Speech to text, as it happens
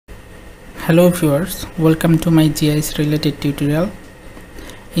Hello viewers, welcome to my GIS related tutorial.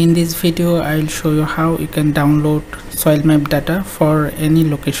 In this video I will show you how you can download soil map data for any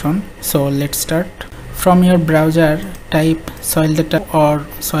location. So let's start. From your browser type soil data or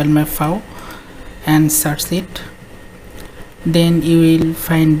soil map file and search it. Then you will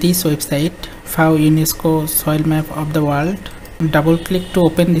find this website, FAO UNESCO soil map of the world. Double click to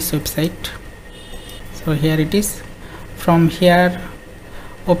open this website. So here it is. From here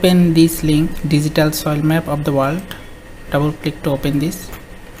open this link, digital soil map of the world. Double click to open this.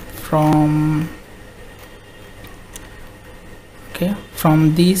 From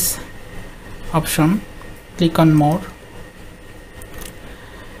this option click on more,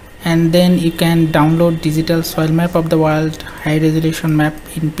 and then you can download digital soil map of the world high resolution map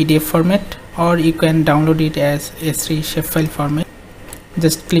in PDF format, or you can download it as S3 shapefile format.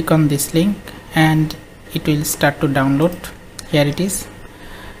 Just click on this link and it will start to download. Here it is.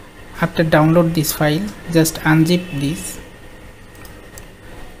 After download this file, just unzip this.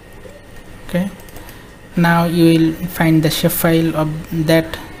 Okay, now you will find the shapefile of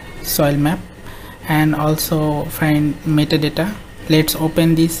that soil map and also find metadata. Let's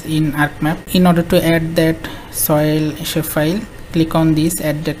open this in ArcMap. In order to add that soil shapefile, click on this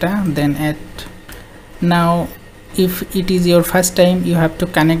add data, then add. Now if it is your first time, you have to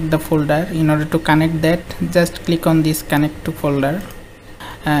connect the folder. In order to connect that, just click on this connect to folder.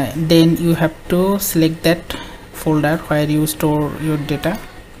 Then you have to select that folder where you store your data.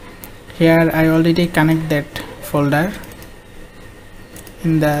 Here I already connect that folder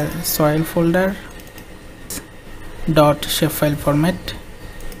in the soil folder .shapefile format.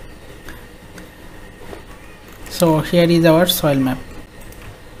 So here is our soil map.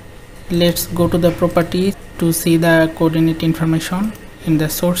 Let's go to the properties to see the coordinate information. In the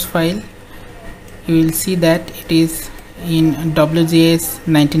source file you will see that it is in WGS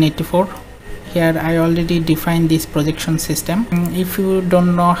 1984. Here I already defined this projection system. If you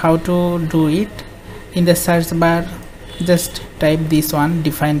don't know how to do it, in the search bar just type this one,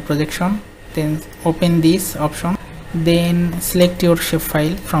 define projection, then open this option, then select your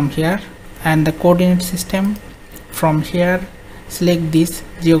shapefile from here, and the coordinate system from here select this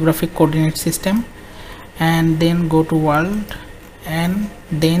geographic coordinate system, and then go to world and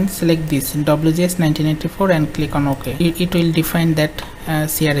then select this WGS 1984 and click on OK. It will define that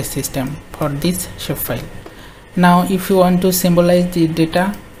CRS system for this shapefile. Now if you want to symbolize the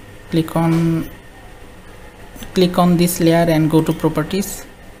data, click on this layer and go to properties.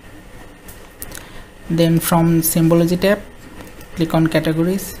 Then from symbology tab click on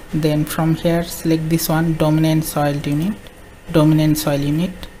categories. Then from here select this one, dominant soil unit.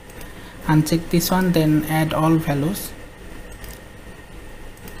 Uncheck this one, then add all values,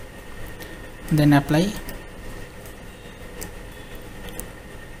 then apply.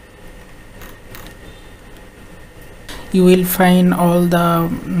 You will find all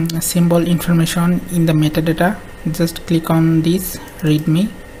the symbol information in the metadata. Just click on this readme.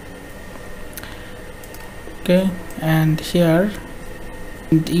 Okay, and here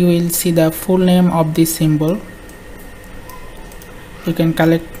you will see the full name of this symbol. You can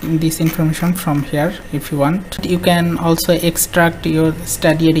collect this information from here if you want. You can also extract your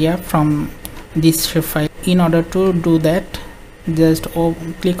study area from this shapefile. In order to do that, just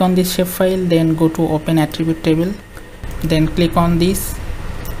click on this shapefile, then go to open attribute table, then click on this,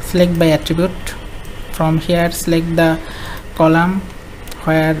 select by attribute. From here select the column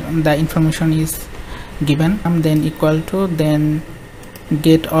where the information is given, then equal to, then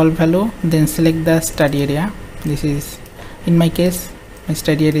get all value, then select the study area. This is, in my case, my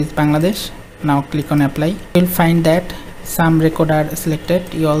study area is Bangladesh. Now click on apply. You will find that some record are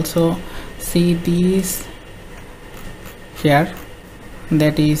selected. You also see these here,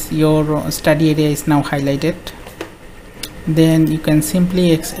 that is your study area is now highlighted. Then you can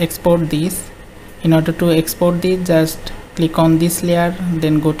simply export these. In order to export this, just click on this layer,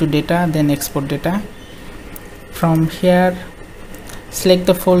 then go to data, then export data. From here select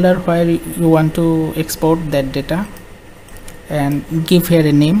the folder where you want to export that data and give here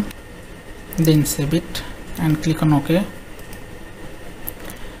a name, then save it and click on OK.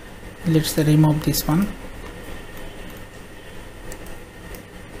 Let's remove this one.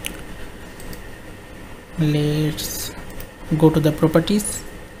 Let's go to the properties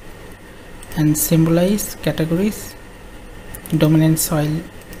and symbolize categories, dominant soil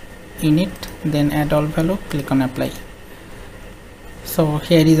unit, then add all value, click on apply. So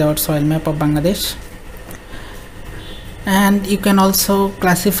here is our soil map of Bangladesh. And you can also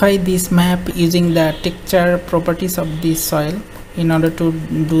classify this map using the texture properties of this soil. In order to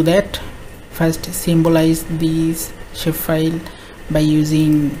do that, first symbolize this shapefile by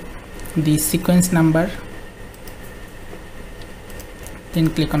using the sequence number, then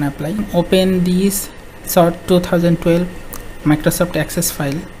click on apply. Open this short 2012 Microsoft Access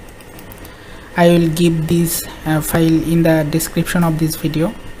file. I will give this file in the description of this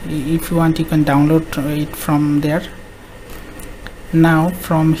video. If you want, you can download it from there. Now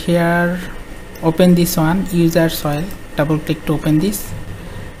from here, open this one, user soil, double click to open this,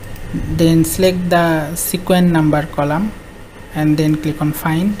 then select the sequence number column and then click on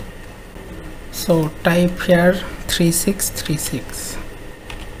find. So type here 3636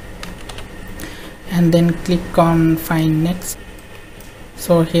 and then click on find next.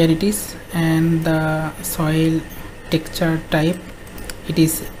 So here it is, and the soil texture type, it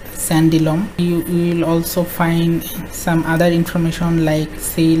is sandy loam. You will also find some other information like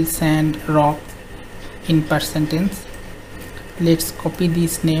shale, sand, rock in percentage. Let's copy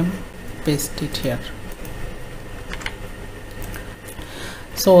this name, paste it here.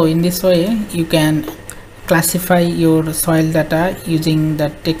 So in this way you can classify your soil data using the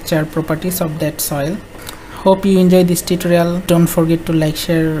texture properties of that soil. Hope you enjoy this tutorial. Don't forget to like,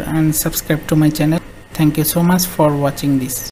 share and subscribe to my channel. Thank you so much for watching this.